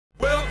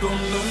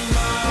Welcome to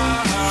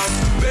my house,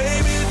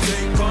 baby,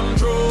 take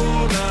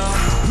control now.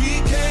 We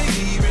can't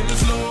even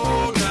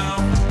slow down.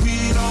 We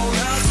don't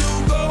have to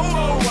go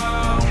a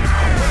while.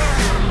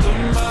 Welcome to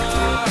my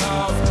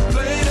house,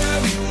 play that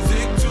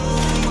music too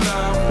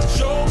loud.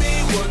 Show me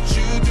what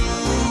you do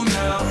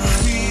now.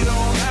 We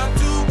don't have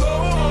to go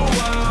a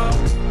while.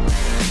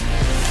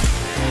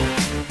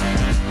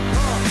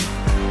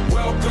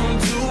 Welcome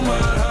to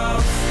my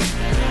house.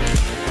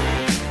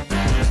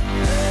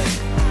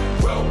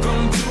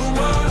 Welcome to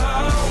my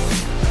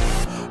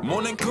house.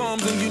 Morning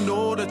comes and you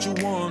know that you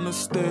wanna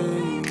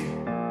stay.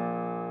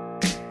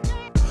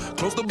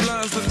 Close the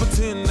blinds, let's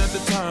pretend that the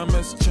time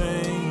has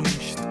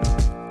changed.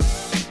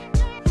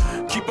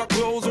 Keep our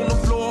clothes on the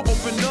floor,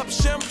 open up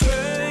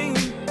champagne.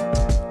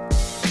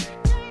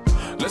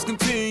 Let's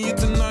continue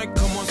tonight,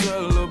 come on,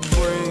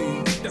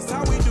 celebrate. That's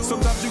how we do.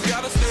 Sometimes you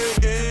gotta stay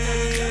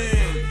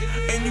in,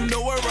 and you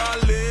know where I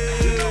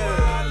live.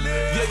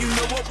 Yeah, you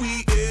know what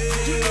we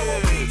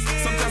is.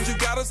 Sometimes you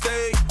gotta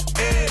stay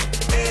in.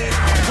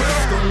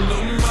 Welcome to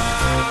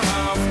my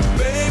house,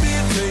 baby,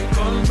 take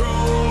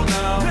control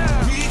now.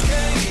 We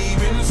can't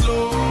even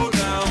slow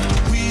down.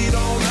 We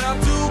don't have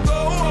to go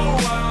a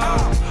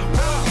while.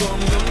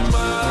 Welcome to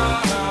my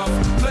house,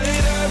 play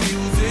that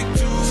music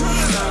too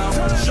loud.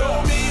 Show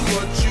me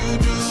what you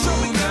do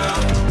now.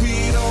 We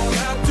don't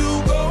have to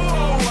go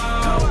a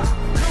while.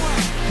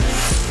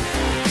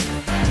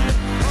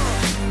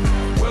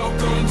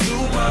 Welcome to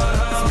my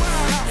house.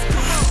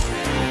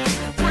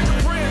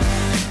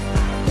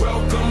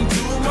 Welcome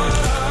to my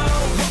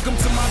house. Welcome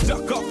to my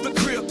duck off the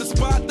crib, the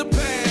spot, the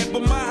pad.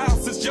 But my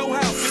house is your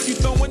house if you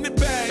throwing it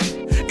back.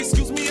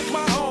 Excuse me, it's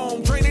my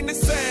home, draining the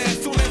sad.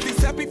 Soon as these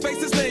happy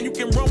faces land, you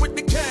can run with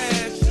the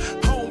cash.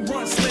 Home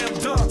run, slam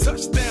dunk,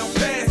 touchdown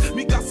pass.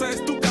 Mi casa es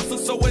tu casa,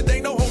 so it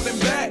ain't no holding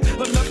back.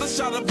 Another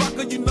shot of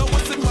vodka, you know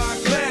what's in my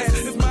glass.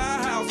 It's my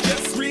house,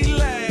 just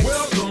relax.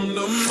 Welcome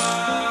to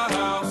my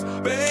house,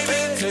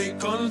 baby, take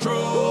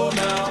control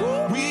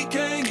now. We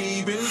can't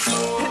even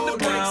slow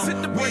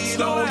down. We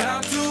don't have